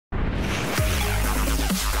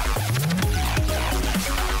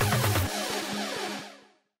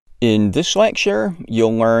In this lecture,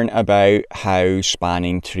 you'll learn about how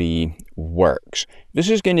spanning tree works. This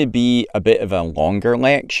is going to be a bit of a longer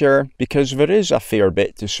lecture because there is a fair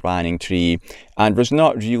bit to spanning tree and there's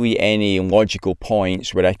not really any logical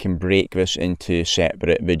points where I can break this into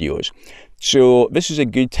separate videos. So this is a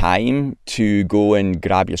good time to go and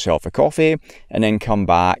grab yourself a coffee and then come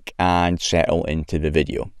back and settle into the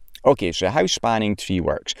video. Okay, so how spanning tree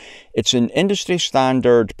works. It's an industry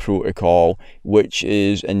standard protocol which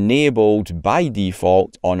is enabled by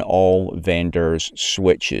default on all vendors'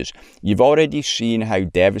 switches. You've already seen how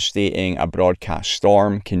devastating a broadcast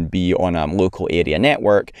storm can be on a local area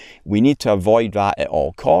network. We need to avoid that at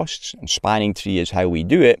all costs, and spanning tree is how we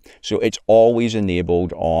do it, so it's always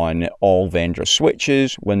enabled on all vendor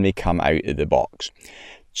switches when they come out of the box.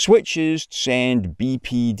 Switches send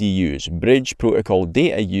BPDUs, Bridge Protocol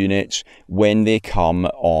Data Units, when they come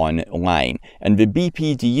online, and the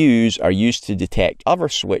BPDUs are used to detect other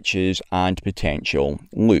switches and potential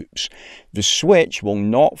loops. The switch will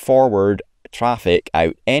not forward traffic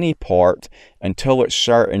out any port until it's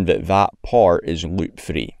certain that that port is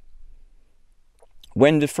loop-free.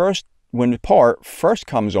 When the port first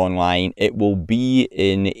comes online, it will be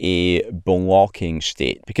in a blocking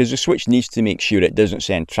state because the switch needs to make sure it doesn't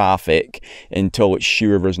send traffic until it's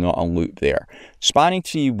sure there's not a loop there. Spanning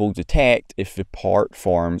tree will detect if the port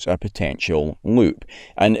forms a potential loop,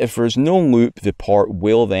 and if there's no loop, the port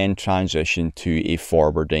will then transition to a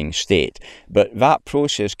forwarding state. But that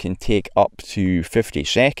process can take up to 50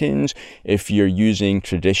 seconds if you're using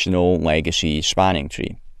traditional legacy spanning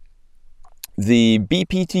tree. The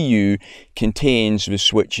BPDU contains the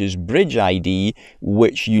switch's bridge ID,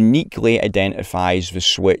 which uniquely identifies the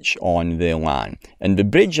switch on the LAN. And the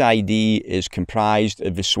bridge ID is comprised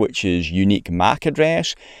of the switch's unique MAC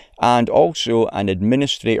address and also an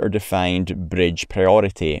administrator-defined bridge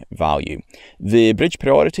priority value. The bridge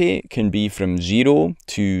priority can be from 0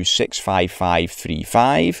 to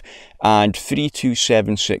 65535, and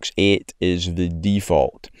 32768 is the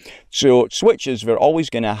default. So switches, they're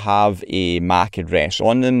always going to have a MAC address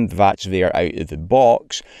on them. That's there out of the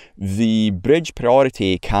box. The bridge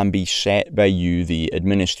priority can be set by you, the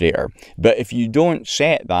administrator. But if you don't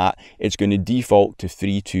set that, it's going to default to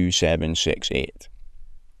 32768.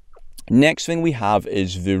 Next thing we have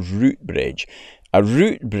is the root bridge. A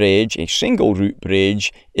root bridge, a single root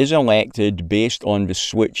bridge, is elected based on the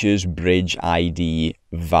switch's bridge ID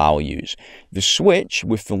values. The switch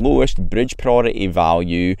with the lowest bridge priority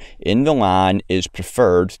value in the LAN is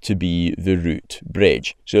preferred to be the root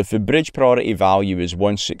bridge. So if the bridge priority value is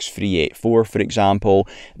 16384, for example,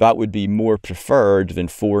 that would be more preferred than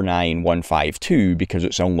 49152 because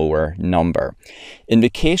it's a lower number. In the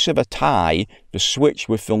case of a tie, the switch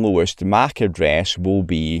with the lowest MAC address will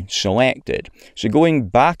be selected. So going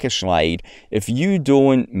back a slide, if you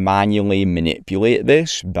don't manually manipulate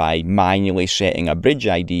this by manually setting a bridge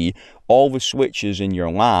ID, all the switches in your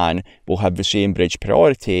LAN will have the same bridge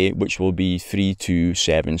priority, which will be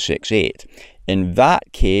 32768. In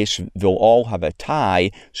that case, they'll all have a tie,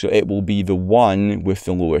 so it will be the one with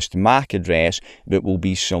the lowest MAC address that will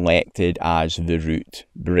be selected as the root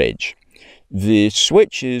bridge. The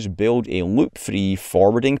switches build a loop-free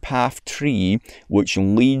forwarding path tree which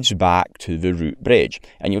leads back to the root bridge,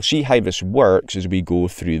 and you'll see how this works as we go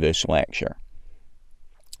through this lecture.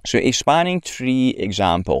 So a spanning tree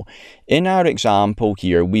example. In our example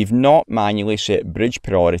here, we've not manually set bridge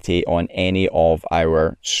priority on any of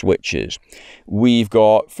our switches. We've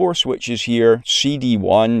got 4 switches here,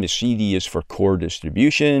 CD1, the CD is for core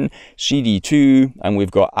distribution, CD2, and we've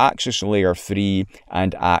got access layer 3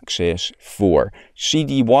 and access 4.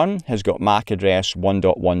 CD1 has got MAC address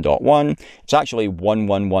 1.1.1. It's actually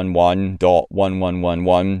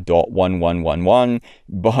 1111.1111.1111,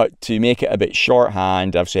 but to make it a bit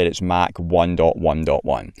shorthand, I've said it's MAC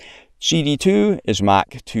 1.1.1. CD2 is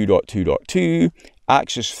MAC 2.2.2,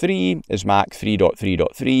 Access 3 is MAC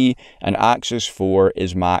 3.3.3, and Access 4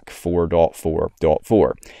 is MAC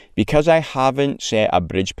 4.4.4. Because I haven't set a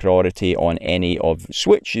bridge priority on any of the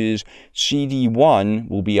switches, CD1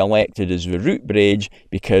 will be elected as the root bridge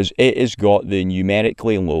because it has got the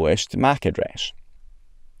numerically lowest MAC address.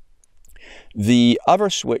 The other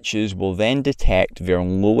switches will then detect their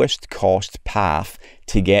lowest cost path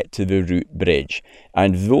to get to the root bridge,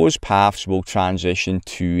 and those paths will transition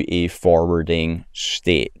to a forwarding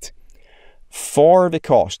state. For the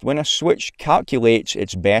cost, when a switch calculates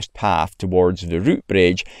its best path towards the root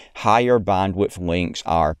bridge, higher bandwidth links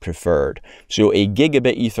are preferred. So a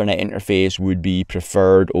gigabit Ethernet interface would be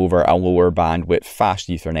preferred over a lower bandwidth fast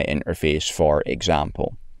Ethernet interface, for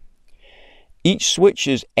example. Each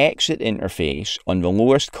switch's exit interface on the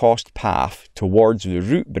lowest cost path towards the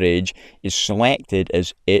root bridge is selected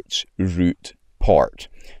as its root port.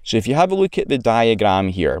 So if you have a look at the diagram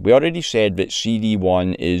here, we already said that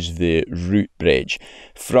CD1 is the root bridge.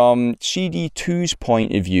 From CD2's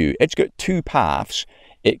point of view, it's got two paths.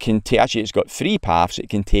 Actually, it's got three paths it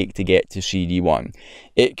can take to get to CD1.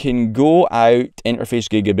 It can go out interface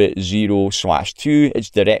gigabit 0/2,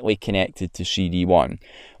 it's directly connected to CD1.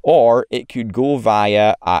 Or it could go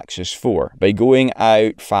via access 4 by going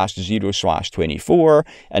out fast 0/24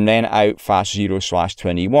 and then out fast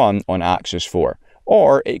 0/21 on access 4.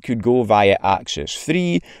 Or it could go via access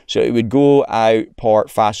 3, so it would go out port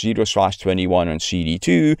fast 0/21 on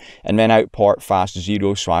CD2 and then out port fast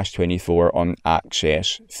 0/24 on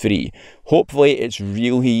access 3. Hopefully it's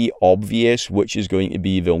really obvious which is going to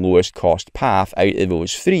be the lowest cost path out of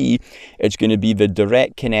those three. It's going to be the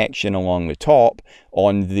direct connection along the top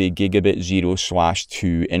on the gigabit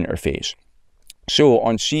 0/2 interface. So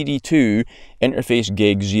on CD2, interface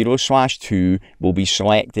gig 0/2 will be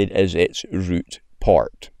selected as its root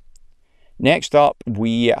port. Next up,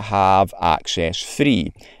 we have access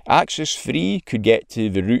 3. Access 3 could get to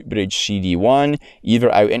the root bridge CD1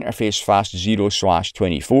 either out interface fast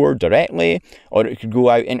 0/24 directly, or it could go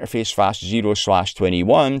out interface fast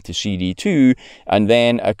 0/21 to CD2 and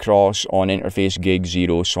then across on interface gig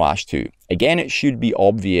 0/2. Again, it should be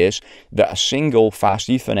obvious that a single fast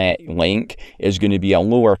Ethernet link is going to be a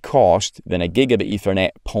lower cost than a gigabit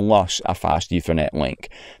Ethernet plus a fast Ethernet link.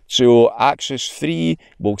 So access 3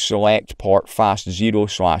 will select port fast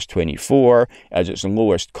 0/24 as its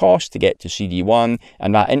lowest cost to get to CD1,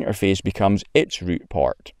 and that interface becomes its root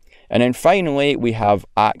port. And then finally, we have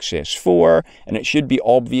access 4, and it should be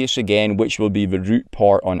obvious again which will be the root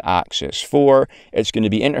port on access 4. It's going to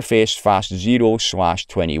be interface fast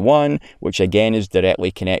 0/21, which again is directly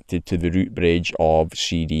connected to the root bridge of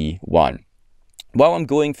CD1. While I'm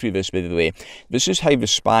going through this, by the way, this is how the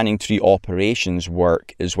spanning tree operations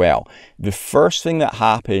work as well. The first thing that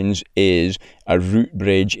happens is a root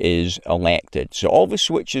bridge is elected. So all the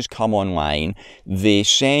switches come online, they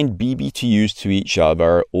send BBTUs to each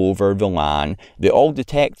other over the LAN, they all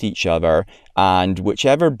detect each other, and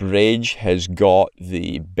whichever bridge has got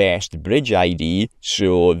the best bridge ID,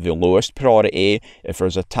 so the lowest priority, if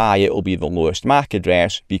there's a tie, it will be the lowest MAC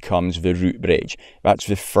address, becomes the root bridge. That's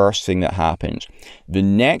the first thing that happens. The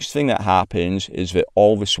next thing that happens is that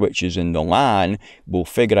all the switches in the LAN will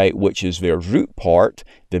figure out which is their root port,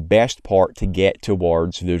 the best port to get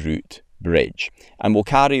towards the root bridge. And we'll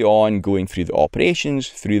carry on going through the operations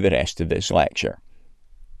through the rest of this lecture.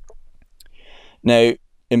 Now,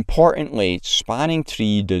 importantly, spanning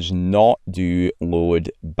tree does not do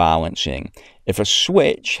load balancing. If a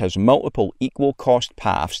switch has multiple equal cost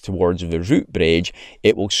paths towards the root bridge,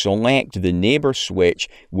 it will select the neighbor switch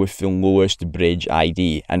with the lowest bridge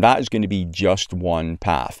ID, and that is going to be just one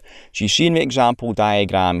path. So you see in the example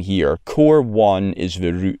diagram here, core 1 is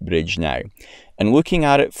the root bridge now. And looking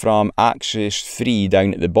at it from axis 3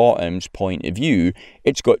 down at the bottom's point of view,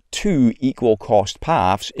 it's got two equal cost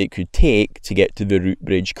paths it could take to get to the root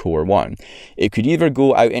bridge core 1. It could either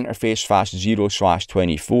go out interface fast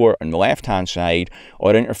 0/24 on the left hand side,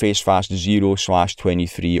 or interface fast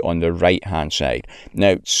 0/23 on the right hand side.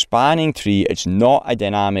 Now, spanning tree, it's not a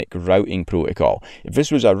dynamic routing protocol. If this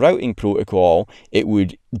was a routing protocol, it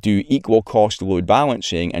would do equal cost load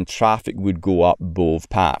balancing and traffic would go up both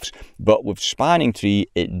paths. But with spanning tree,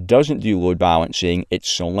 it doesn't do load balancing, it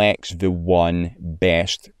selects the one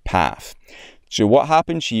best path. So what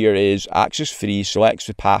happens here is axis 3 selects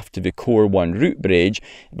the path to the core 1 root bridge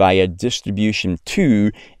via distribution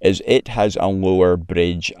 2 as it has a lower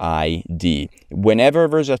bridge ID. Whenever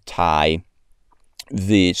there's a tie,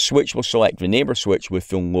 the switch will select the neighbor switch with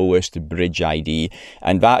the lowest bridge ID,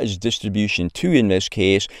 and that is distribution 2 in this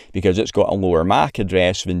case because it's got a lower MAC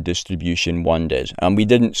address than distribution 1 does, and we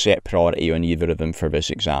didn't set priority on either of them for this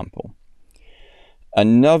example.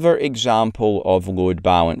 Another example of load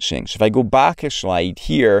balancing. So if I go back a slide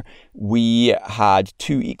here, we had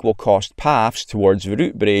two equal cost paths towards the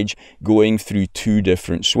root bridge going through two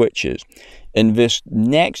different switches. In this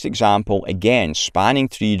next example, again, spanning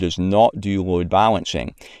tree does not do load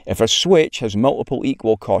balancing. If a switch has multiple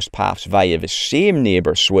equal cost paths via the same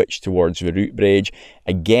neighbor switch towards the root bridge,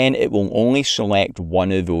 again, it will only select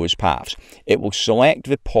one of those paths. It will select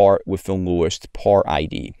the port with the lowest port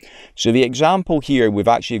ID. So the example here, we've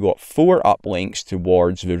actually got 4 uplinks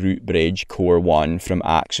towards the root bridge core 1 from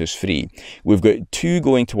access 3. We've got 2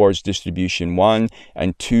 going towards distribution 1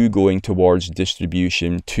 and 2 going towards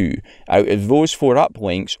distribution 2. Out of those 4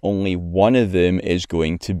 uplinks, only one of them is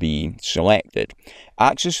going to be selected.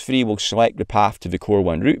 Access 3 will select the path to the core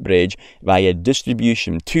 1 root bridge via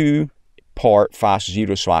distribution 2 port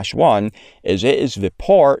fast0/1, as it is the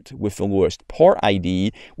port with the lowest port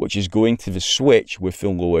ID, which is going to the switch with the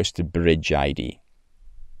lowest bridge ID.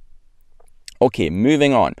 Okay,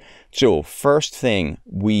 moving on. So first thing,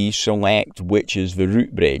 we select which is the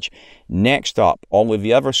root bridge. Next up, all of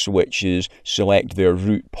the other switches select their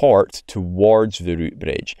root port towards the root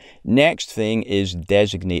bridge. Next thing is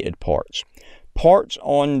designated ports. Ports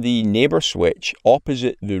on the neighbor switch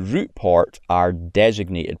opposite the root port are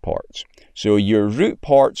designated ports. So your root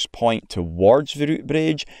ports point towards the root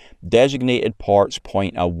bridge, designated ports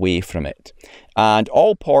point away from it. And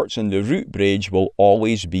all ports in the root bridge will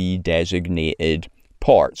always be designated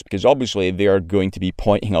ports, because obviously they are going to be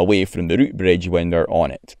pointing away from the root bridge when they're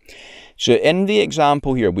on it. So in the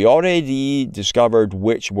example here, we already discovered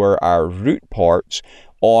which were our root ports.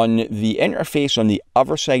 On the interface on the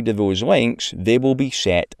other side of those links, they will be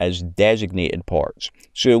set as designated ports.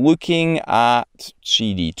 So looking at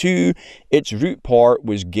CD2, its root port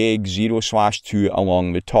was gig 0/2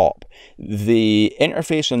 along the top. The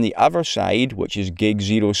interface on the other side, which is gig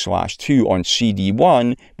 0/2 on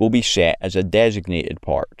CD1, will be set as a designated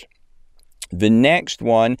port. The next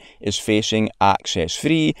one is facing access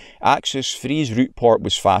 3. Access 3's root port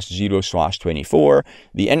was fast 0/24.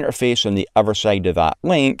 The interface on the other side of that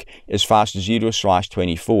link is fast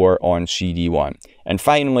 0/24 on CD1. And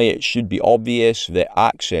finally, it should be obvious that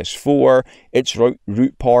access 4, its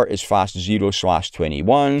root port is fast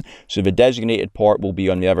 0/21. So the designated port will be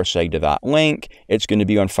on the other side of that link. It's going to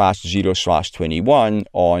be on fast 0/21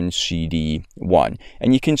 on CD1.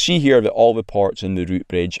 And you can see here that all the ports in the root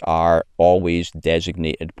bridge are always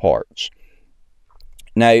designated ports.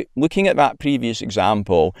 Now, looking at that previous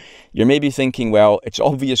example, you're maybe thinking, well, it's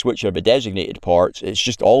obvious which are the designated ports, it's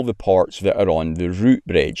just all the ports that are on the root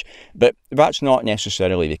bridge. But that's not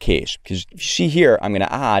necessarily the case, because you see here, I'm going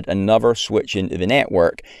to add another switch into the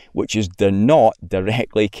network, which is not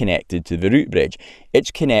directly connected to the root bridge.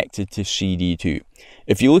 It's connected to CD2.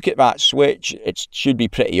 If you look at that switch, it should be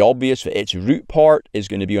pretty obvious that its root port is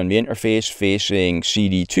going to be on the interface facing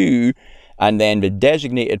CD2, and then the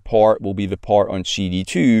designated port will be the port on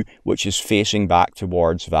CD2, which is facing back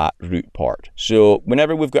towards that root port. So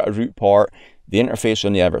whenever we've got a root port, the interface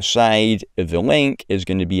on the other side of the link is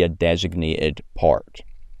going to be a designated port.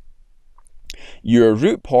 Your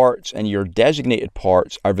root ports and your designated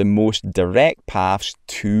ports are the most direct paths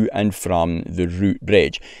to and from the root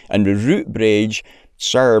bridge. And the root bridge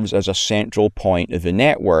serves as a central point of the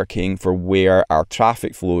networking for where our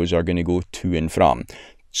traffic flows are going to go to and from.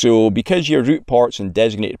 So because your root ports and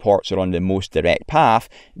designated ports are on the most direct path,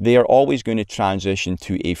 they are always going to transition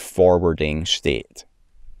to a forwarding state.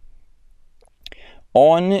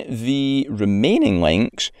 On the remaining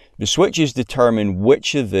links, the switches determine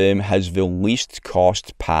which of them has the least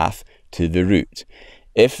cost path to the root.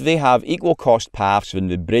 If they have equal cost paths, then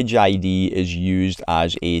the bridge ID is used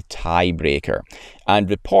as a tiebreaker, and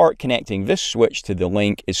the port connecting this switch to the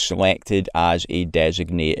link is selected as a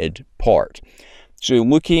designated port. So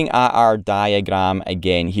looking at our diagram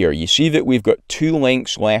again here, you see that we've got 2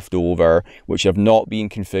 links left over which have not been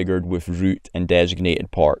configured with root and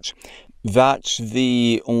designated ports. That's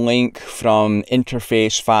the link from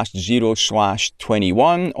interface fast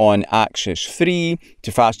 0/21 on access 3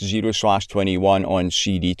 to fast 0/21 on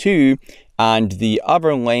CD2, and the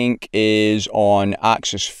other link is on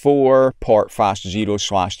access 4 port fast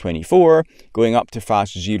 0/24 going up to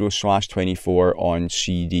fast 0/24 on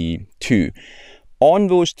CD2. On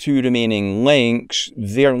those 2 remaining links,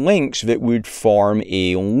 they're links that would form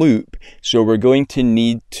a loop, so we're going to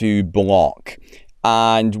need to block.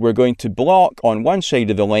 And we're going to block on one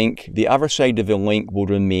side of the link, the other side of the link will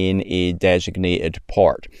remain a designated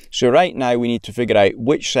port. So right now we need to figure out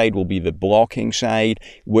which side will be the blocking side,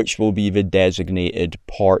 which will be the designated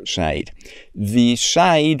port side. The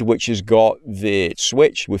side which has got the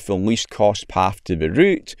switch with the least cost path to the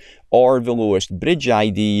root, or the lowest bridge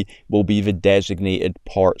ID, will be the designated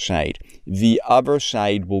port side. The other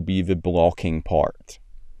side will be the blocking port.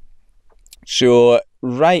 So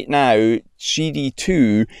right now,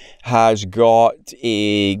 CD2 has got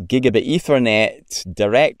a gigabit Ethernet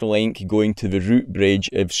direct link going to the root bridge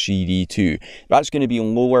of CD2. That's going to be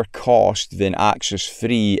lower cost than Access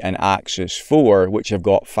 3 and Access 4, which have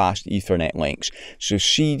got fast Ethernet links. So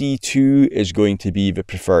CD2 is going to be the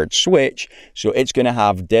preferred switch, so it's going to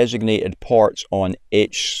have designated ports on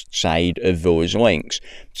each side of those links.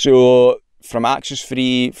 So from Access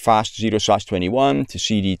 3 fast 0/21 to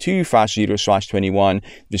CD2 fast 0/21,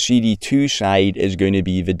 the CD2 side is going to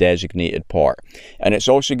be the designated port. And it's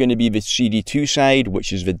also going to be the CD2 side,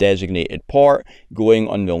 which is the designated port, going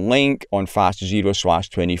on the link on fast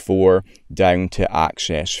 0/24 down to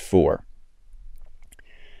Access 4.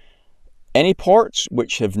 Any ports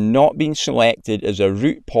which have not been selected as a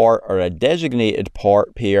root port or a designated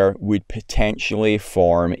port pair would potentially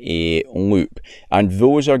form a loop, and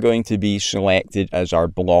those are going to be selected as our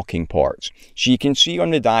blocking ports. So you can see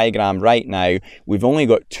on the diagram right now, we've only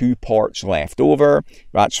got 2 ports left over.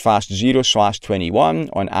 That's fast 0/21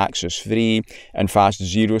 on Access 3 and fast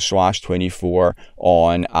 0/24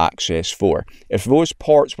 on Access 4. If those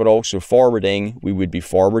ports were also forwarding, we would be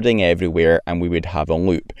forwarding everywhere and we would have a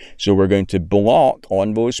loop. So we're going to block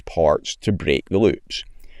on those ports to break the loops.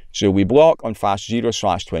 So we block on fast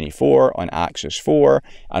 0/24 on Access 4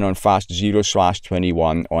 and on fast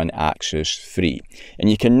 0/21 on Access 3. And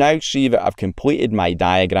you can now see that I've completed my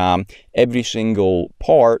diagram. Every single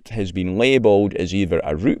port has been labeled as either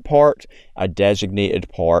a root port, a designated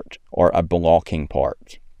port, or a blocking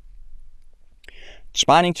port.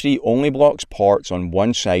 Spanning tree only blocks ports on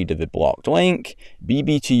one side of the blocked link.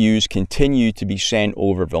 BBTUs continue to be sent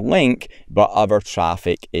over the link, but other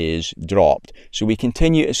traffic is dropped. So we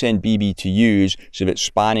continue to send BBTUs so that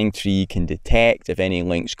spanning tree can detect if any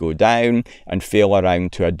links go down and fail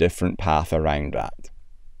around to a different path around that.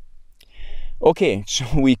 Okay, so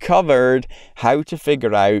we covered how to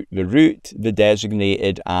figure out the root, the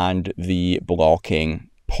designated, and the blocking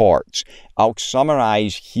ports. I'll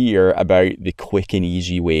summarize here about the quick and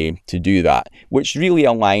easy way to do that, which really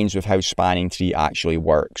aligns with how spanning tree actually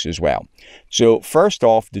works as well. So first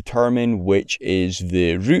off, determine which is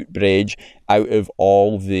the root bridge out of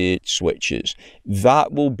all the switches.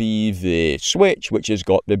 That will be the switch which has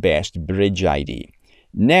got the best bridge ID.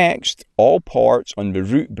 Next, all ports on the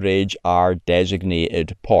root bridge are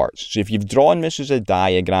designated ports. So if you've drawn this as a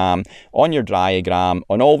diagram, on your diagram,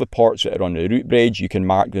 on all the ports that are on the root bridge, you can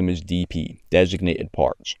mark them as DP, designated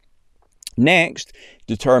ports. Next,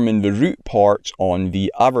 determine the root ports on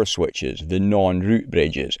the other switches, the non-root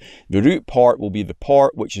bridges. The root port will be the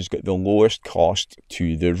port which has got the lowest cost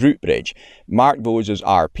to the root bridge. Mark those as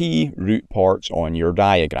RP, root ports, on your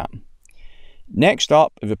diagram. Next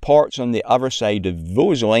up, the ports on the other side of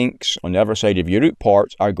those links, on the other side of your root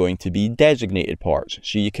ports, are going to be designated ports,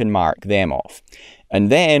 so you can mark them off. And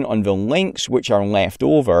then on the links which are left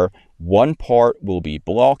over, one port will be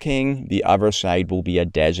blocking, the other side will be a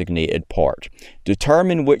designated port.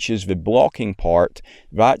 Determine which is the blocking port.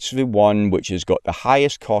 That's the one which has got the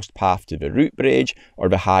highest cost path to the root bridge or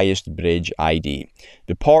the highest bridge ID.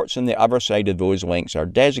 The ports on the other side of those links are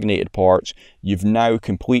designated ports. You've now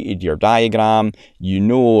completed your diagram. You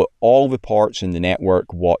know all the ports in the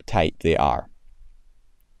network, what type they are.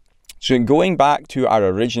 So going back to our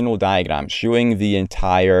original diagram, showing the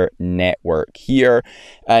entire network here,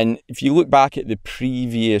 and if you look back at the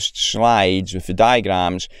previous slides with the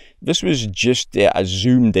diagrams, this was just a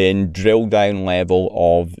zoomed in, drill down level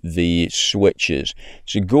of the switches.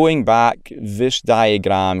 So going back, this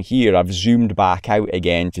diagram here, I've zoomed back out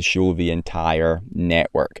again to show the entire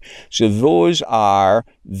network. So those are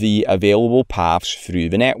the available paths through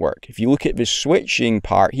the network. If you look at the switching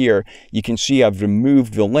part here, you can see I've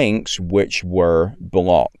removed the links which were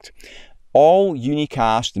blocked. All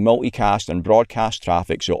unicast, multicast, and broadcast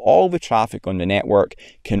traffic, so all the traffic on the network,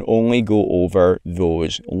 can only go over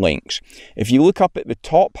those links. If you look up at the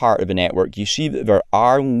top part of the network, you see that there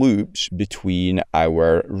are loops between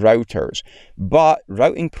our routers, but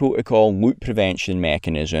routing protocol loop prevention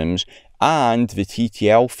mechanisms and the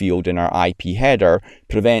TTL field in our IP header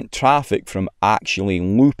prevent traffic from actually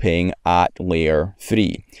looping at layer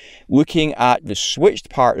 3. Looking at the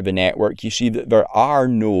switched part of the network, you see that there are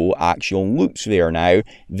no actual loops there now.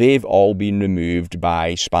 They've all been removed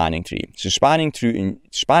by spanning tree. So spanning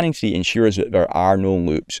tree ensures that there are no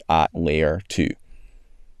loops at layer 2.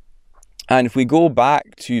 And if we go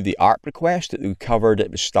back to the ARP request that we covered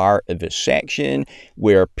at the start of this section,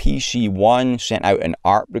 where PC1 sent out an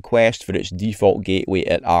ARP request for its default gateway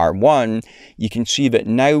at R1, you can see that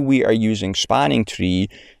now we are using spanning tree,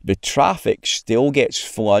 the traffic still gets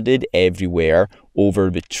flooded everywhere over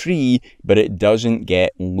the tree, but it doesn't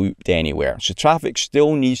get looped anywhere. So traffic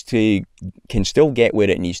can still get where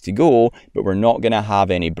it needs to go, but we're not going to have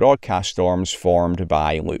any broadcast storms formed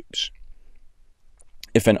by loops.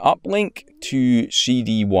 If an uplink to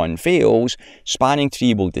CD1 fails, spanning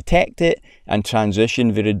tree will detect it and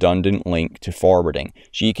transition the redundant link to forwarding.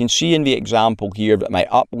 So you can see in the example here that my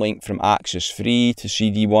uplink from access 3 to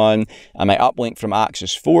CD1 and my uplink from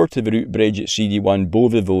access 4 to the root bridge at CD1,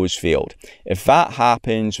 both of those failed. If that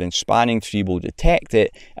happens, then spanning tree will detect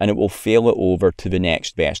it and it will fail it over to the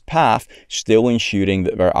next best path, still ensuring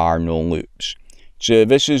that there are no loops. So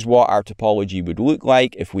this is what our topology would look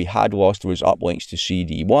like if we had lost those uplinks to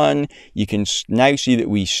CD1. You can now see that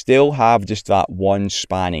we still have just that one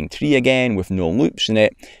spanning tree again with no loops in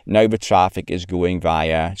it. Now the traffic is going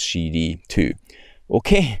via CD2.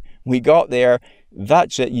 Okay, we got there.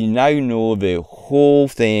 That's it. You now know the whole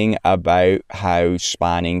thing about how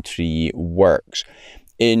spanning tree works.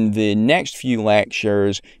 In the next few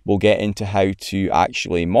lectures, we'll get into how to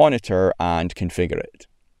actually monitor and configure it.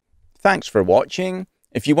 Thanks for watching.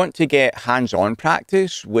 If you want to get hands-on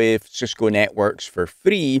practice with Cisco networks for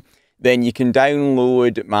free, then you can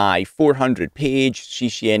download my 400-page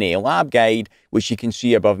CCNA Lab Guide, which you can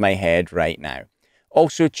see above my head right now.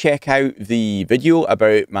 Also, check out the video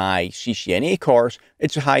about my CCNA course.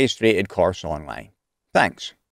 It's the highest rated course online. Thanks.